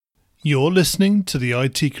You're listening to the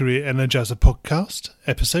IT Career Energizer podcast,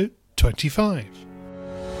 episode 25.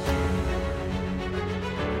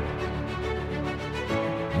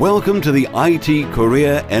 Welcome to the IT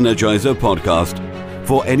Career Energizer podcast.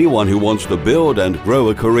 For anyone who wants to build and grow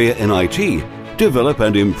a career in IT, develop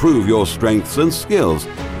and improve your strengths and skills,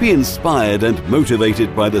 be inspired and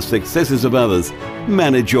motivated by the successes of others,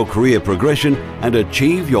 manage your career progression, and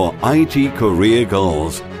achieve your IT career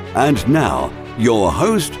goals. And now, your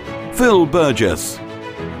host, Phil Burgess.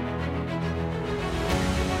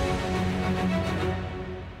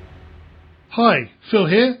 Hi, Phil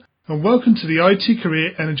here, and welcome to the IT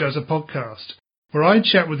Career Energizer podcast, where I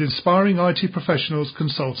chat with inspiring IT professionals,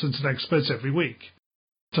 consultants, and experts every week.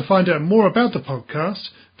 To find out more about the podcast,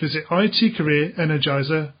 visit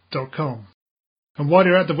itcareerenergizer.com. And while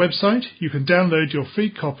you're at the website, you can download your free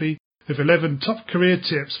copy of 11 top career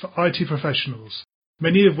tips for IT professionals,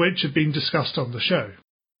 many of which have been discussed on the show.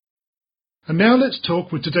 And now let's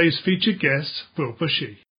talk with today's featured guest, Will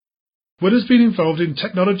Bushy. Will has been involved in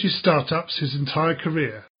technology startups his entire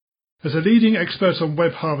career. As a leading expert on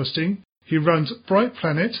web harvesting, he runs Bright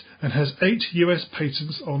Planet and has 8 US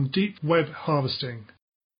patents on deep web harvesting.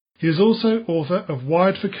 He is also author of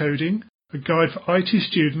Wired for Coding, a guide for IT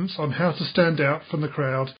students on how to stand out from the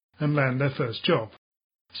crowd and land their first job.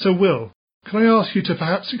 So Will, can I ask you to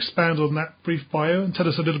perhaps expand on that brief bio and tell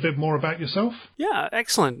us a little bit more about yourself? Yeah,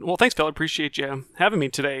 excellent. Well, thanks, Phil. I appreciate you having me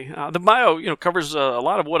today. The bio, covers a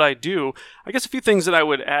lot of what I do. I guess a few things that I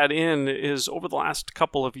would add in is over the last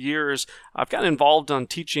couple of years, I've gotten involved on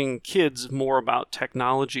teaching kids more about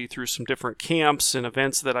technology through some different camps and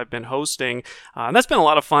events that I've been hosting. And that's been a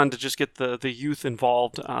lot of fun to just get the youth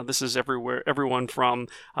involved. This is everyone from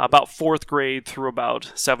about 4th grade through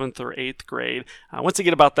about 7th or 8th grade. Once they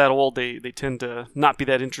get about that old, they tend to not be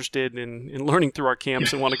that interested in learning through our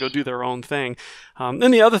camps and want to go do their own thing.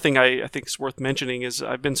 Then the other thing I think is worth mentioning is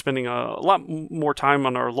I've been spending a lot more time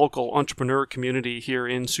on our local entrepreneur community here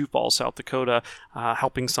in Sioux Falls, South Dakota,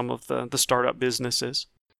 helping some of the startup businesses.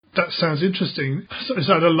 That sounds interesting. So is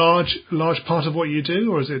that a large part of what you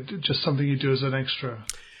do, or is it just something you do as an extra?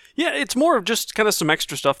 Yeah, it's more of just kind of some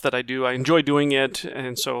extra stuff that I do. I enjoy doing it,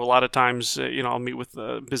 and so a lot of times, I'll meet with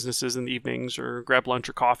businesses in the evenings or grab lunch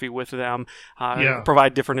or coffee with them,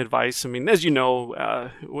 provide different advice. I mean, as you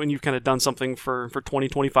know, when you've kind of done something for 20,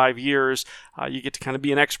 25 years, you get to kind of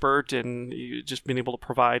be an expert, and you just being able to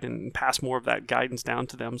provide and pass more of that guidance down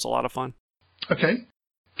to them is a lot of fun. Okay.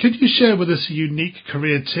 Could you share with us a unique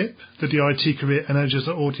career tip that the IT Career Energizer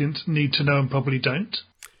audience need to know and probably don't?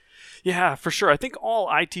 Yeah, for sure. I think all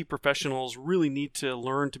IT professionals really need to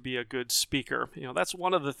learn to be a good speaker. That's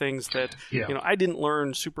one of the things that, I didn't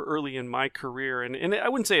learn super early in my career. And I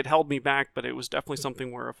wouldn't say it held me back, but it was definitely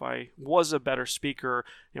something where if I was a better speaker,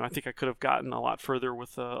 I think I could have gotten a lot further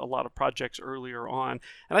with a lot of projects earlier on.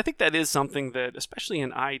 And I think that is something that, especially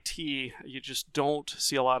in IT, you just don't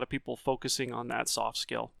see a lot of people focusing on that soft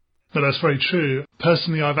skill. No, that's very true.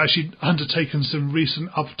 Personally, I've actually undertaken some recent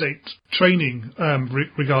update training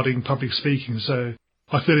regarding public speaking, so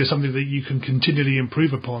I feel it's something that you can continually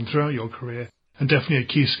improve upon throughout your career, and definitely a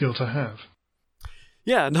key skill to have.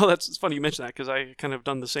 Yeah, no, it's funny you mention that, because I kind of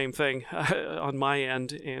done the same thing on my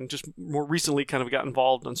end, and just more recently kind of got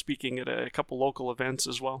involved on speaking at a couple local events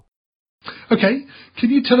as well. Okay, can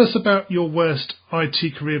you tell us about your worst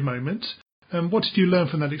IT career moment? What did you learn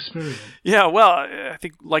from that experience? Yeah, well, I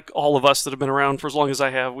think like all of us that have been around for as long as I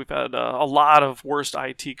have, we've had a lot of worst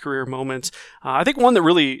IT career moments. I think one that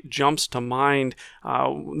really jumps to mind,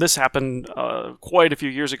 this happened quite a few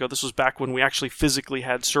years ago. This was back when we actually physically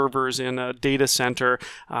had servers in a data center,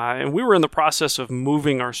 and we were in the process of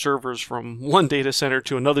moving our servers from one data center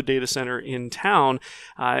to another data center in town.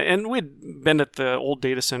 And we'd been at the old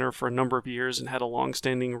data center for a number of years and had a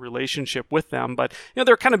long-standing relationship with them, but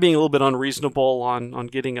they're kind of being a little bit unreasonable on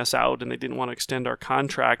getting us out, and they didn't want to extend our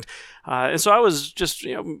contract. And so I was just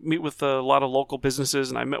meet with a lot of local businesses,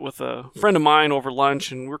 and I met with a friend of mine over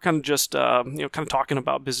lunch, and we're kind of just kind of talking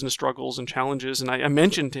about business struggles and challenges. And I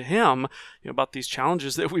mentioned to him about these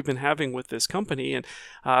challenges that we've been having with this company, and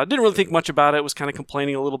didn't really think much about it. Was kind of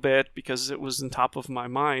complaining a little bit because it was on top of my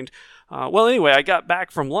mind. Well, anyway, I got back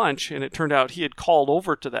from lunch, and it turned out he had called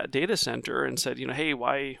over to that data center and said, hey,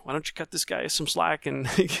 why don't you cut this guy some slack and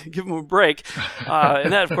give him a break? break.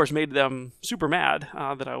 And that, of course, made them super mad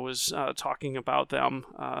that I was talking about them,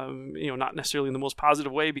 not necessarily in the most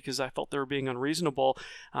positive way because I felt they were being unreasonable.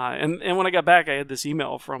 And when I got back, I had this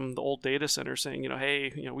email from the old data center saying,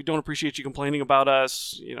 hey, we don't appreciate you complaining about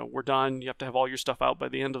us. We're done. You have to have all your stuff out by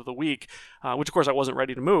the end of the week, which, of course, I wasn't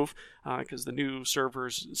ready to move because the new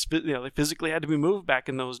servers, they physically had to be moved back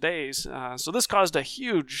in those days. So this caused a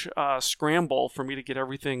huge scramble for me to get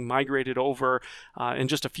everything migrated over in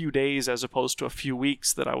just a few days as opposed to a few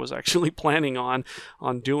weeks that I was actually planning on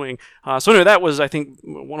doing. So anyway, that was, I think,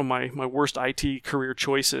 one of my worst IT career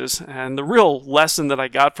choices. And the real lesson that I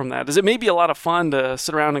got from that is it may be a lot of fun to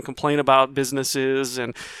sit around and complain about businesses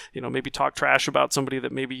and, maybe talk trash about somebody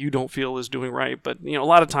that maybe you don't feel is doing right. But, a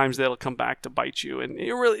lot of times that'll come back to bite you. And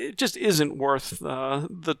it just isn't worth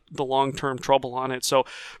the long-term trouble on it. So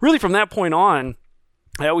really from that point on,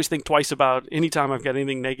 I always think twice about any time I've got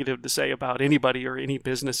anything negative to say about anybody or any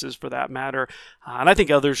businesses for that matter. And I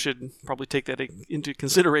think others should probably take that into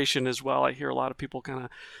consideration as well. I hear a lot of people kind of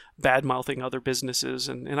bad-mouthing other businesses,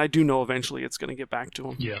 and I do know eventually it's going to get back to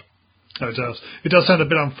them. Yeah, it does. It does sound a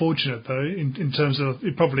bit unfortunate, though, in terms of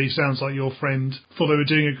it probably sounds like your friend thought they were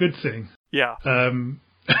doing a good thing. Yeah.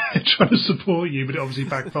 Trying to support you, but it obviously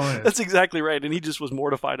backfired. That's exactly right. And he just was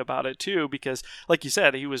mortified about it too, because like you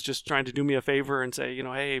said, he was just trying to do me a favor and say,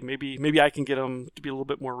 hey, maybe I can get him to be a little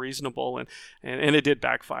bit more reasonable. And it did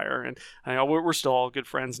backfire. And we're still all good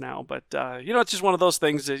friends now. But, it's just one of those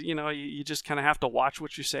things that, you just kind of have to watch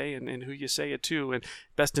what you say and who you say it to. And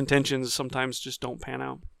best intentions sometimes just don't pan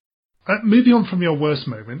out. Moving on from your worst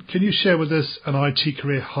moment, can you share with us an IT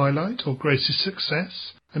career highlight or greatest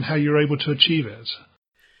success and how you were able to achieve it?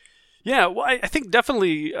 Yeah, well, I think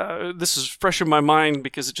definitely this is fresh in my mind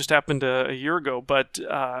because it just happened a year ago. But,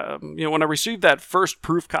 when I received that first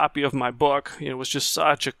proof copy of my book, it was just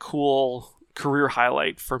such a cool career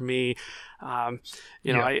highlight for me.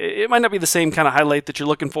 It might not be the same kind of highlight that you're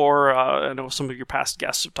looking for. I know some of your past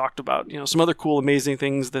guests have talked about, some other cool, amazing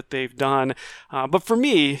things that they've done. But for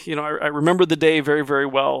me, I remember the day very, very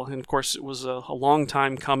well. And of course, it was a long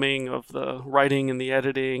time coming of the writing and the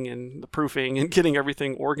editing and the proofing and getting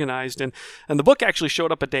everything organized. And the book actually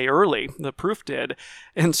showed up a day early. The proof did.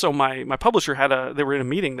 And so my publisher they were in a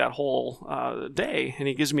meeting that whole day. And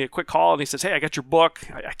he gives me a quick call and he says, hey, I got your book.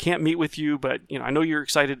 I can't meet with you, but, I know you're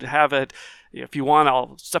excited to have it. If you want,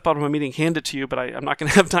 I'll step out of my meeting, hand it to you, but I'm not going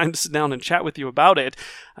to have time to sit down and chat with you about it.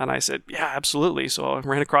 And I said, yeah, absolutely. So I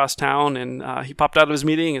ran across town and he popped out of his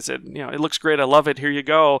meeting and said, it looks great. I love it. Here you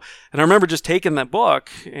go. And I remember just taking that book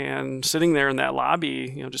and sitting there in that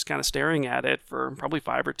lobby, just kind of staring at it for probably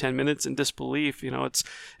 5 or 10 minutes in disbelief. It's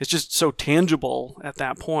just so tangible at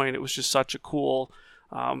that point. It was just such a cool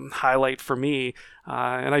highlight for me.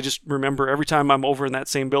 And I just remember every time I'm over in that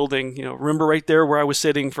same building, remember right there where I was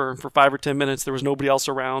sitting for 5 or 10 minutes, there was nobody else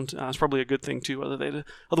around. It's probably a good thing too.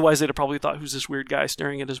 Otherwise they'd have probably thought, who's this weird guy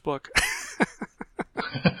staring at his book?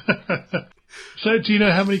 So do you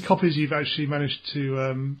know how many copies you've actually managed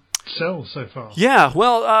to sell so far? Yeah,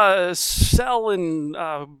 well, sell and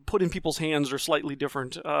put in people's hands are slightly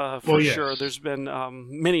different sure. There's been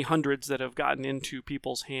many hundreds that have gotten into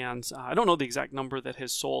people's hands. I don't know the exact number that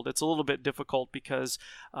has sold. It's a little bit difficult because,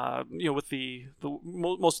 with the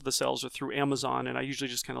most of the sales are through Amazon, and I usually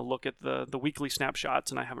just kind of look at the weekly snapshots,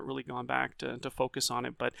 and I haven't really gone back to focus on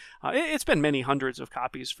it. But it's been many hundreds of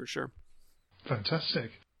copies for sure.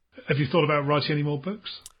 Fantastic. Have you thought about writing any more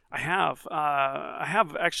books? I have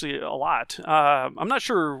actually a lot. I'm not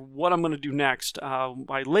sure what I'm going to do next.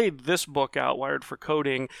 I laid this book out, Wired for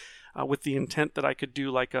Coding, with the intent that I could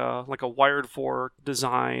do like a Wired for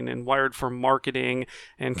design and Wired for marketing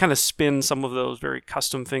and kind of spin some of those very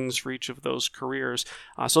custom things for each of those careers.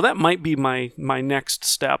 So that might be my next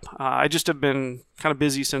step. I just have been kind of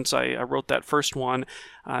busy since I wrote that first one.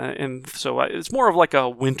 And so it's more of like a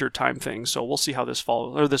wintertime thing. So we'll see how this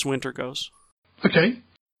winter goes. Okay.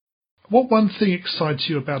 What one thing excites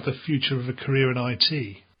you about the future of a career in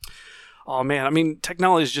IT? Oh man, I mean,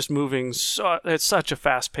 technology is just moving at such a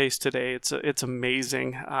fast pace today. It's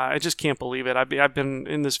amazing. I just can't believe it. I've been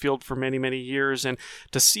in this field for many, many years, and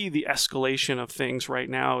to see the escalation of things right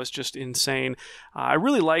now is just insane. I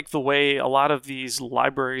really like the way a lot of these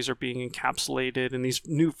libraries are being encapsulated, and these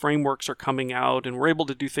new frameworks are coming out, and we're able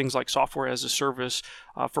to do things like software as a service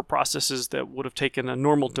for processes that would have taken a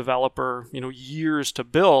normal developer, years to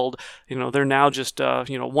build. They're now just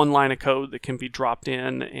one line of code that can be dropped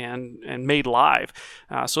in and made live.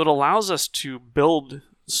 So it allows us to build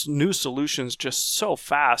new solutions just so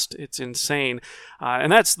fast. It's insane.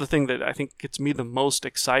 And that's the thing that I think gets me the most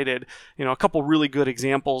excited. A couple really good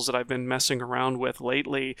examples that I've been messing around with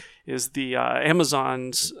lately is the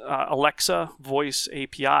Amazon's Alexa voice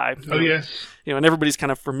API. Oh, yes. And everybody's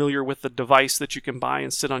kind of familiar with the device that you can buy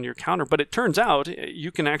and sit on your counter. But it turns out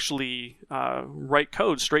you can actually write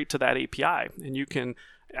code straight to that API, and you can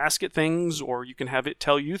ask it things, or you can have it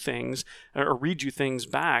tell you things or read you things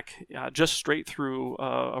back just straight through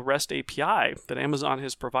a REST API that Amazon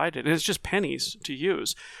has provided. And it's just pennies to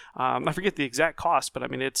use. I forget the exact cost, but I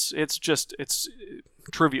mean, it's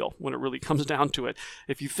trivial when it really comes down to it.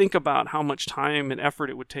 If you think about how much time and effort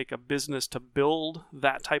it would take a business to build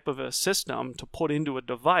that type of a system to put into a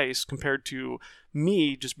device compared to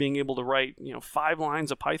me just being able to write 5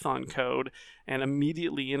 lines of Python code and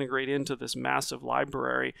immediately integrate into this massive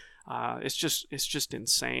library, it's just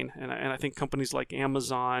insane. And I think companies like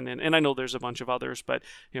Amazon, and I know there's a bunch of others, but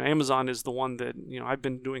Amazon is the one that I've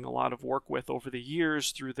been doing a lot of work with over the years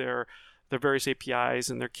through their various APIs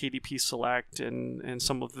and their KDP Select and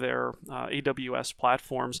some of their AWS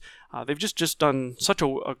platforms. They've just done such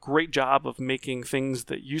a great job of making things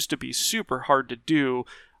that used to be super hard to do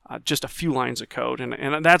just a few lines of code.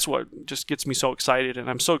 And that's what just gets me so excited. And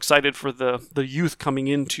I'm so excited for the youth coming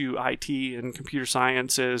into IT and computer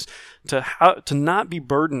sciences to not be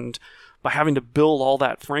burdened by having to build all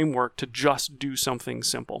that framework to just do something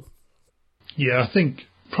simple. Yeah, I think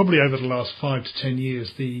probably over the last 5 to 10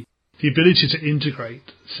 years, the ability to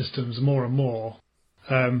integrate systems more and more,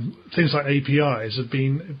 things like APIs have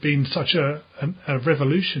been such a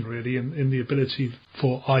revolution, really, in the ability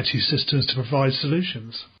for IT systems to provide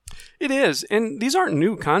solutions. It is, and these aren't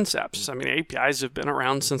new concepts. I mean, APIs have been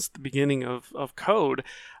around since the beginning of code,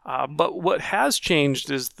 but what has changed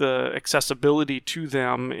is the accessibility to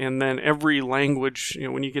them, and then every language,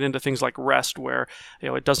 when you get into things like REST, where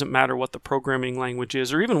it doesn't matter what the programming language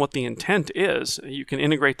is or even what the intent is, you can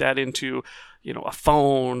integrate that into a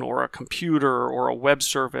phone or a computer or a web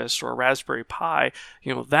service or a Raspberry Pi.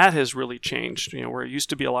 That has really changed. Where it used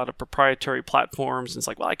to be a lot of proprietary platforms, and it's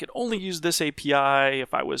like, well, I could only use this API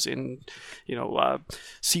if I was in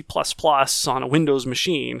C++ on a Windows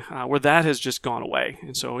machine, where that has just gone away.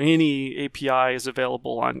 And so any API is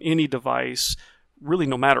available on any device, really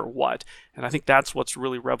no matter what. And I think that's what's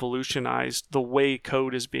really revolutionized the way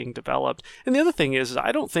code is being developed. And the other thing is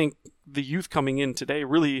I don't think the youth coming in today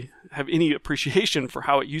really have any appreciation for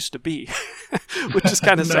how it used to be, which is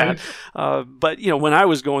kind of sad. But when I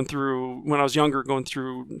was younger, going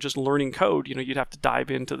through just learning code, you'd have to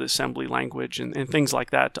dive into the assembly language and things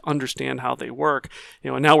like that to understand how they work.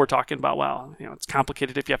 And now we're talking about, well, it's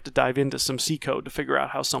complicated if you have to dive into some C code to figure out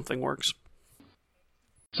how something works.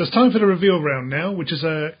 So it's time for the reveal round now, which is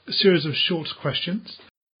a series of short questions.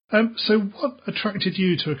 So what attracted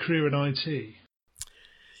you to a career in IT?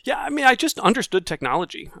 Yeah, I mean, I just understood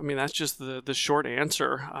technology. I mean, that's just the short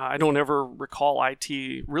answer. I don't ever recall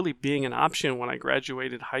IT really being an option when I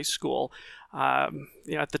graduated high school.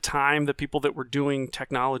 At the time, the people that were doing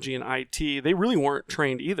technology and IT, they really weren't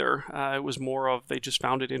trained either. It was more of they just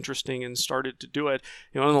found it interesting and started to do it.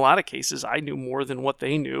 In a lot of cases, I knew more than what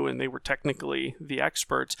they knew, and they were technically the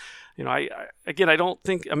experts. I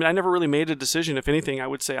never really made a decision. If anything, I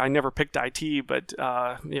would say I never picked IT, but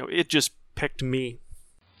it just picked me.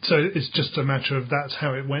 So it's just a matter of that's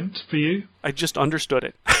how it went for you? I just understood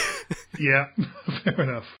it. Yeah, fair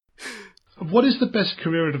enough. What is the best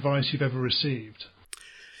career advice you've ever received?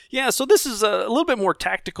 Yeah, so this is a little bit more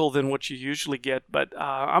tactical than what you usually get, but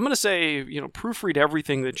I'm going to say, proofread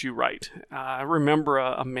everything that you write. I remember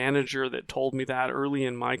a manager that told me that early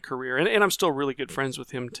in my career, and I'm still really good friends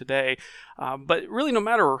with him today. But really, no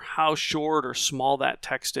matter how short or small that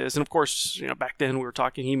text is, and of course, back then we were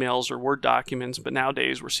talking emails or Word documents, but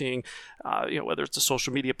nowadays we're seeing, whether it's a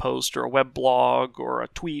social media post or a web blog or a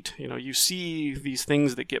tweet, you see these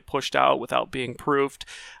things that get pushed out without being proofed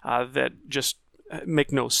that just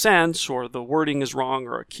make no sense, or the wording is wrong,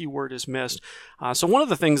 or a keyword is missed. So one of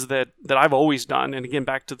the things that I've always done, and again,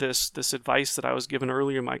 back to this advice that I was given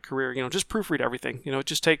earlier in my career, just proofread everything. It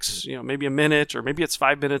just takes, maybe a minute, or maybe it's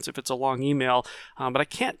 5 minutes if it's a long email. But I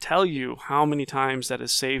can't tell you how many times that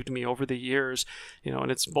has saved me over the years.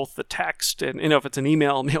 And it's both the text and, if it's an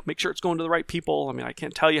email, make sure it's going to the right people. I mean, I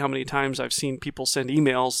can't tell you how many times I've seen people send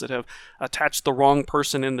emails that have attached the wrong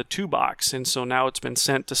person in the to box. And so now it's been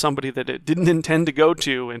sent to somebody that it didn't intend to go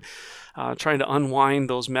to. And trying to unwind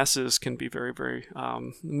those messes can be very, very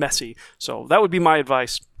messy. So that would be my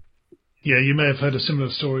advice. Yeah, you may have heard a similar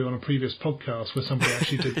story on a previous podcast where somebody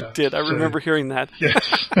actually did that. I remember hearing that.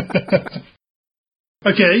 Yes.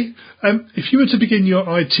 Okay, if you were to begin your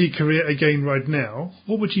IT career again right now,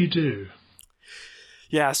 what would you do?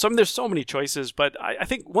 Yeah, there's so many choices, but I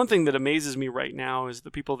think one thing that amazes me right now is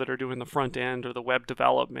the people that are doing the front end or the web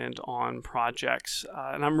development on projects.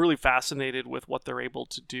 And I'm really fascinated with what they're able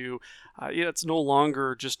to do. It's no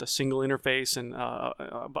longer just a single interface and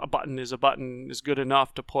a button is good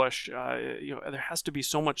enough to push. There has to be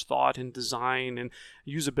so much thought and design and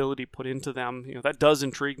usability put into them. That does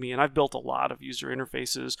intrigue me, and I've built a lot of user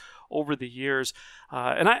interfaces over the years.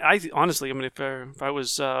 And I honestly, if I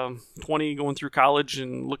was 20 going through college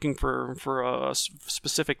and looking for a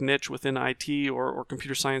specific niche within IT or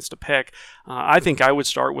computer science to pick, I think I would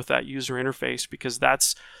start with that user interface, because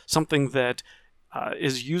that's something that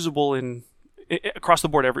is usable across the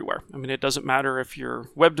board everywhere. It doesn't matter if you're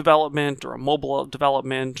web development or a mobile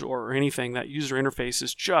development or anything. That user interface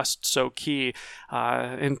is just so key.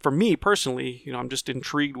 And for me personally, I'm just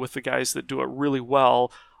intrigued with the guys that do it really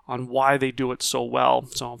well on why they do it so well.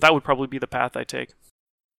 So that would probably be the path I take.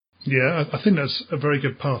 Yeah, I think that's a very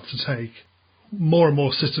good path to take. More and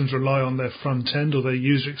more systems rely on their front end or their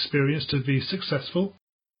user experience to be successful.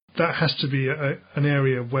 That has to be an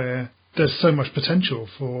area where there's so much potential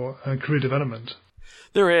for career development.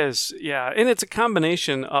 There is, yeah. And it's a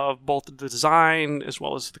combination of both the design as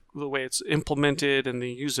well as the way it's implemented and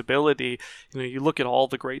the usability. You look at all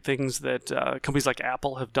the great things that companies like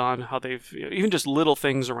Apple have done, how they've, even just little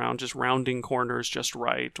things around just rounding corners just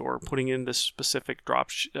right or putting in this specific drop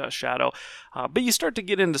shadow. But you start to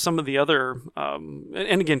get into some of the other, and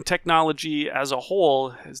again, technology as a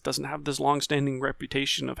whole doesn't have this long-standing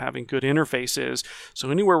reputation of having good interfaces.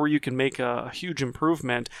 So anywhere where you can make a huge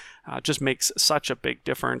improvement just makes such a big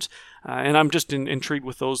difference. And I'm just intrigued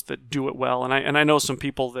with those that do it well. And I know some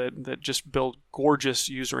people that just build gorgeous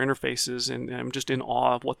user interfaces, and I'm just in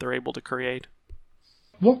awe of what they're able to create.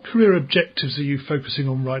 What career objectives are you focusing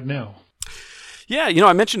on right now? Yeah,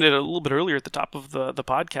 I mentioned it a little bit earlier at the top of the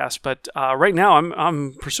podcast, but right now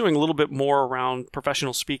I'm pursuing a little bit more around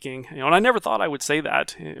professional speaking. And I never thought I would say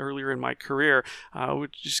that earlier in my career,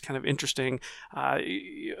 which is kind of interesting.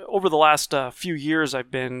 Over the last few years,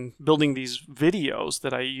 I've been building these videos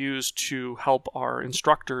that I use to help our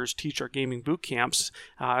instructors teach our gaming boot camps.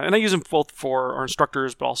 And I use them both for our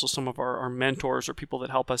instructors, but also some of our mentors or people that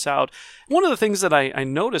help us out. One of the things that I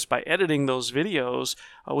noticed by editing those videos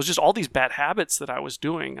was just all these bad habits that I was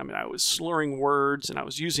doing. I was slurring words, and I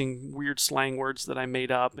was using weird slang words that I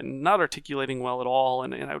made up and not articulating well at all,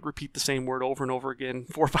 and I would repeat the same word over and over again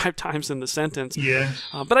 4 or 5 times in the sentence. Yes.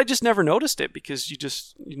 But I just never noticed it, because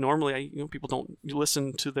people don't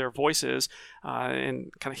listen to their voices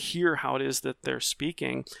and kind of hear how it is that they're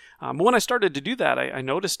speaking. But when I started to do that, I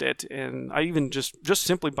noticed it, and I even just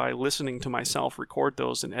simply by listening to myself record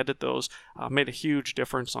those and edit those made a huge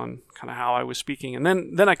difference on kind of how I was speaking. And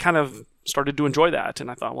then I kind of started to enjoy that,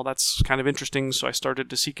 and I thought, well, that's kind of interesting. So I started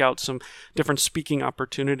to seek out some different speaking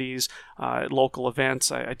opportunities at local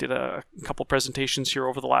events. I did a couple presentations here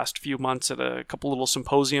over the last few months at a couple little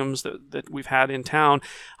symposiums that we've had in town.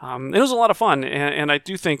 It was a lot of fun, and I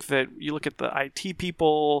do think that you look at the IT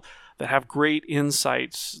people that have great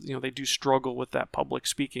insights, they do struggle with that public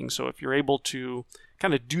speaking. So if you're able to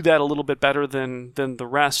kind of do that a little bit better than the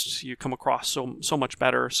rest, you come across so much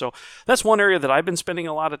better. So that's one area that I've been spending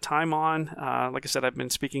a lot of time on. Like I said, I've been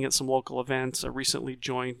speaking at some local events. I recently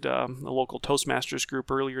joined a local Toastmasters group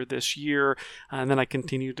earlier this year, and then I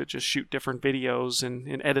continue to just shoot different videos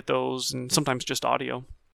and edit those, and sometimes just audio.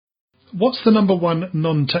 What's the number one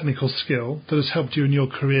non-technical skill that has helped you in your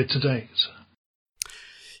career to date?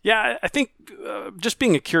 Yeah, I think just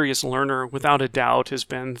being a curious learner, without a doubt, has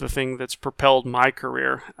been the thing that's propelled my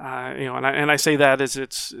career. And I say that as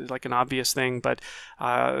it's like an obvious thing, but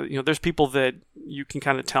there's people that you can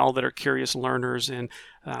kind of tell that are curious learners, and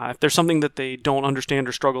if there's something that they don't understand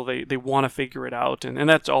or struggle, they want to figure it out, and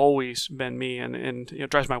that's always been me, and it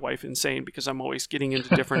drives my wife insane, because I'm always getting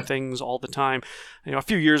into different things all the time. A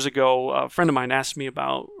few years ago, a friend of mine asked me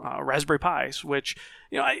about Raspberry Pis, which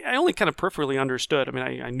I only kind of peripherally understood.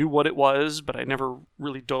 I knew what it was, but I never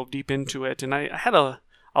really dove deep into it, and I had a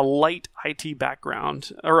light IT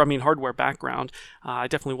background, hardware background. I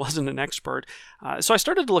definitely wasn't an expert. So I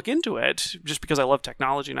started to look into it just because I love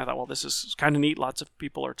technology, and I thought, well, this is kind of neat. Lots of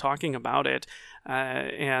people are talking about it.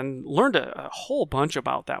 and learned a whole bunch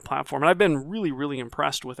about that platform. And I've been really, really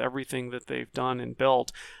impressed with everything that they've done and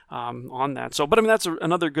built on that. So, but I mean, that's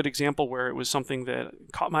another good example where it was something that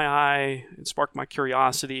caught my eye, it sparked my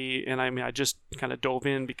curiosity, and I just kind of dove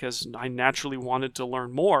in because I naturally wanted to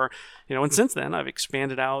learn more. And since then I've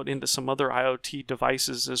expanded out into some other IoT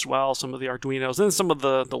devices as well, some of the Arduinos and some of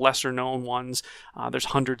the lesser known ones. There's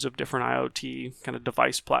hundreds of different IoT kind of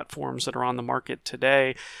device platforms that are on the market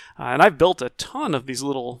today. And I've built a ton of these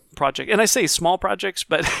little projects, and I say small projects,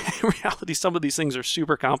 but in reality, some of these things are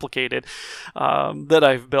super complicated that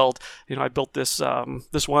I've built. I built this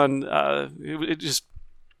one. It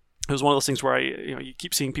was one of those things where you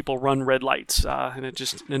keep seeing people run red lights, and it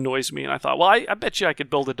just annoys me. And I thought, well, I bet you I could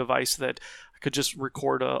build a device that could just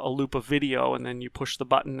record a loop of video, and then you push the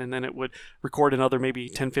button and then it would record another maybe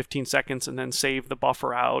 10-15 seconds and then save the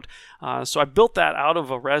buffer out. So I built that out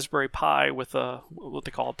of a Raspberry Pi with what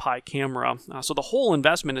they call a Pi camera. So the whole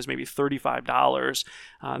investment is maybe $35,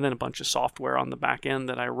 and then a bunch of software on the back end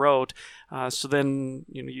that I wrote. So then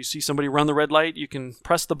you see somebody run the red light, you can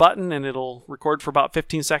press the button and it'll record for about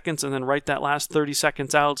 15 seconds and then write that last 30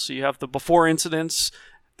 seconds out. So you have the before incidents,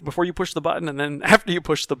 before you push the button, and then after you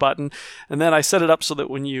push the button. And then I set it up so that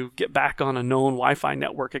when you get back on a known Wi-Fi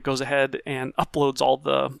network, it goes ahead and uploads all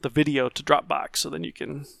the video to Dropbox. So then you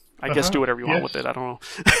can, I guess, do whatever you want with it. I don't know.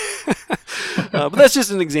 But that's just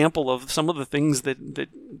an example of some of the things that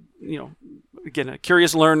again, a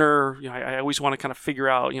curious learner, I always want to kind of figure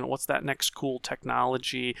out, what's that next cool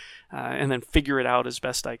technology, and then figure it out as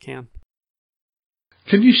best I can.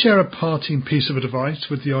 Can you share a parting piece of advice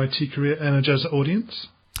with the IT Career Energizer audience?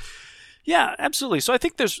 Yeah, absolutely. So I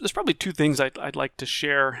think there's probably two things I'd like to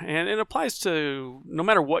share, and it applies to no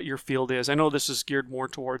matter what your field is. I know this is geared more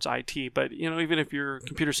towards IT, but even if you're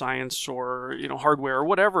computer science or hardware or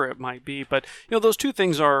whatever it might be, but those two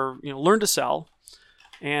things are learn to sell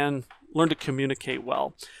and learn to communicate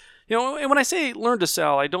well. And when I say learn to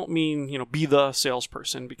sell, I don't mean, be the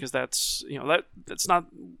salesperson, because that's not,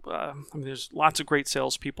 there's lots of great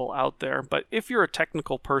salespeople out there. But if you're a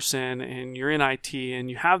technical person and you're in IT and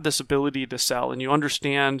you have this ability to sell and you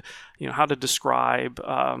understand, how to describe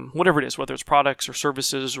whatever it is, whether it's products or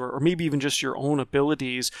services or maybe even just your own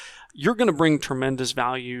abilities, you're going to bring tremendous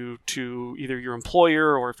value to either your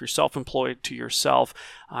employer or if you're self-employed, to yourself.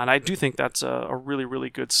 And I do think that's a really, really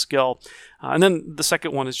good skill. And then the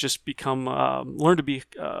second one is just learn to be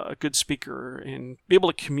a good speaker and be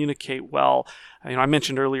able to communicate well. I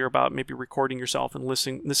mentioned earlier about maybe recording yourself and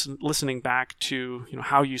listening back to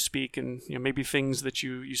how you speak and maybe things that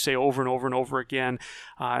you say over and over and over again.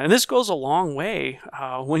 And this goes a long way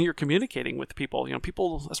when you're communicating with people.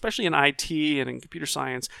 People, especially in IT and in computer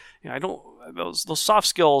science, those soft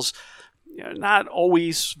skills, not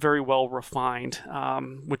always very well refined,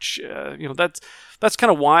 which that's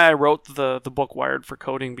kind of why I wrote the book Wired for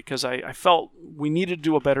Coding, because I felt we needed to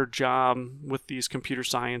do a better job with these computer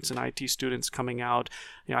science and IT students coming out.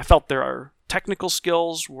 I felt their technical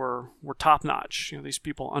skills were top notch. These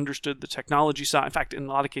people understood the technology side. In fact, in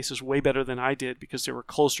a lot of cases, way better than I did, because they were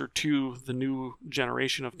closer to the new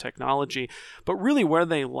generation of technology. But really where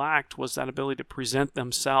they lacked was that ability to present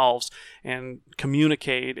themselves and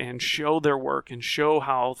communicate and show their work and show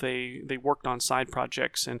how they worked on side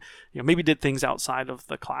projects and maybe did things outside of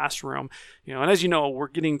the classroom. And as you know, we're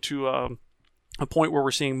getting to a point where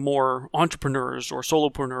we're seeing more entrepreneurs or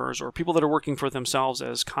solopreneurs or people that are working for themselves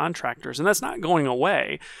as contractors, and that's not going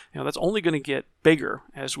away. That's only going to get bigger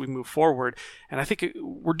as we move forward. And I think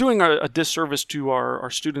we're doing a disservice to our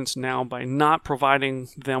students now by not providing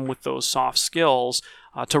them with those soft skills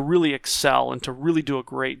to really excel and to really do a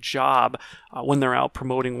great job when they're out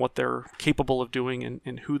promoting what they're capable of doing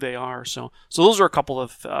and who they are. So those are a couple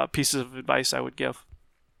of pieces of advice I would give.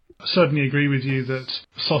 I certainly agree with you that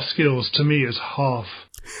soft skills, to me, is half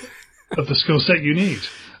of the skill set you need.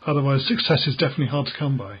 Otherwise, success is definitely hard to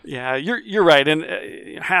come by. Yeah, you're right, and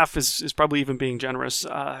half is probably even being generous.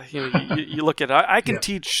 You look at it. I can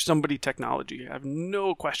teach somebody technology. I have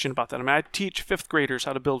no question about that. I mean, I teach fifth graders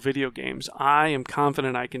how to build video games. I am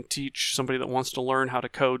confident I can teach somebody that wants to learn how to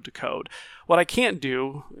code. What I can't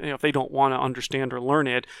do, if they don't want to understand or learn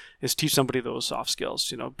it, is teach somebody those soft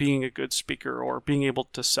skills. Being a good speaker or being able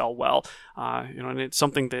to sell well. And it's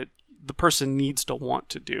something that the person needs to want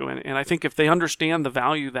to do. And I think if they understand the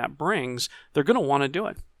value that brings, they're going to want to do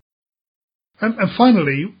it. And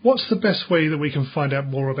finally, what's the best way that we can find out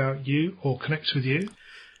more about you or connect with you?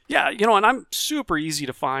 Yeah, and I'm super easy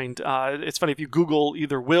to find. It's funny, if you Google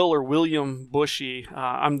either Will or William Bushy,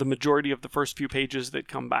 I'm the majority of the first few pages that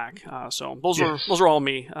come back. So those are all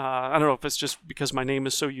me. I don't know if it's just because my name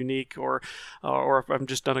is so unique, or if I've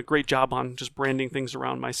just done a great job on just branding things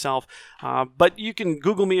around myself. But you can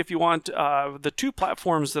Google me if you want. The two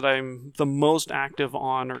platforms that I'm the most active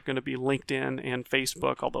on are going to be LinkedIn and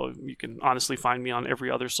Facebook, although you can honestly find me on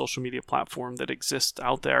every other social media platform that exists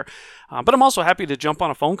out there. But I'm also happy to jump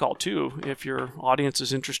on a phone call too if your audience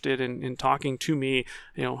is interested in talking to me.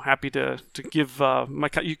 Happy to give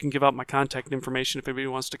you can give out my contact information if anybody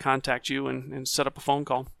wants to contact you and set up a phone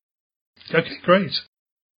call. Okay, great.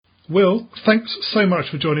 Will, thanks so much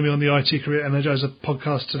for joining me on the IT Career Energizer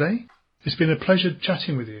podcast today. It's been a pleasure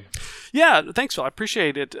chatting with you. Yeah, thanks, Phil. I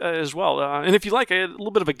appreciate it as well. And if you like, a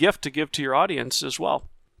little bit of a gift to give to your audience as well.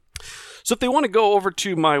 So if they want to go over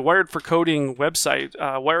to my Wired for Coding website,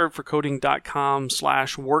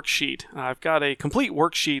 wiredforcoding.com/worksheet, I've got a complete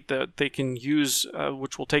worksheet that they can use,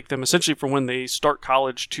 which will take them essentially from when they start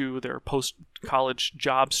college to their post-college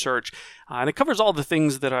job search. And it covers all the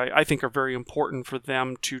things that I think are very important for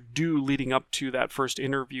them to do leading up to that first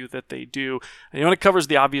interview that they do. And it covers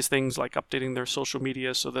the obvious things like updating their social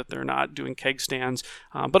media so that they're not doing keg stands,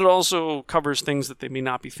 but it also covers things that they may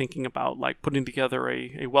not be thinking about, like putting together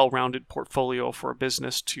a well-rounded portfolio for a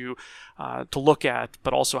business to look at,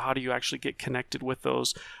 but also how do you actually get connected with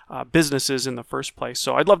those businesses in the first place.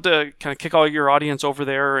 So I'd love to kind of kick all your audience over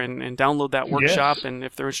there and download that workshop. Yes. And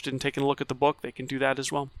if they're interested in taking a look at the book, they can do that as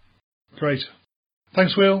well. Great.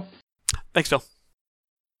 Thanks, Will. Thanks, Phil.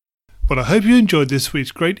 Well, I hope you enjoyed this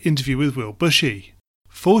week's great interview with Will Bushy.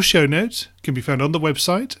 Full show notes can be found on the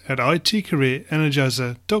website at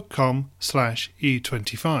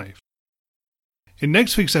itcareerenergizer.com/E25. In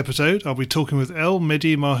next week's episode, I'll be talking with El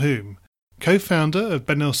Mehdi Marhoum, co-founder of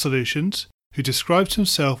Benel Solutions, who describes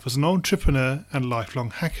himself as an entrepreneur and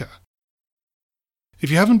lifelong hacker.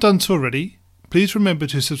 If you haven't done so already, please remember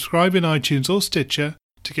to subscribe in iTunes or Stitcher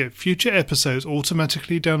to get future episodes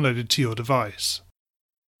automatically downloaded to your device.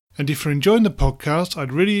 And if you're enjoying the podcast,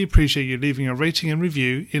 I'd really appreciate you leaving a rating and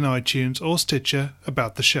review in iTunes or Stitcher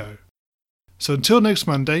about the show. So until next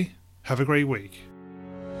Monday, have a great week.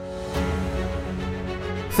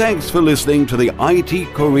 Thanks for listening to the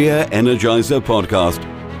IT Career Energizer podcast.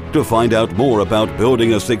 To find out more about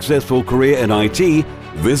building a successful career in IT,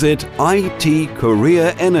 visit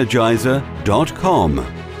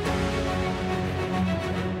itcareerenergizer.com.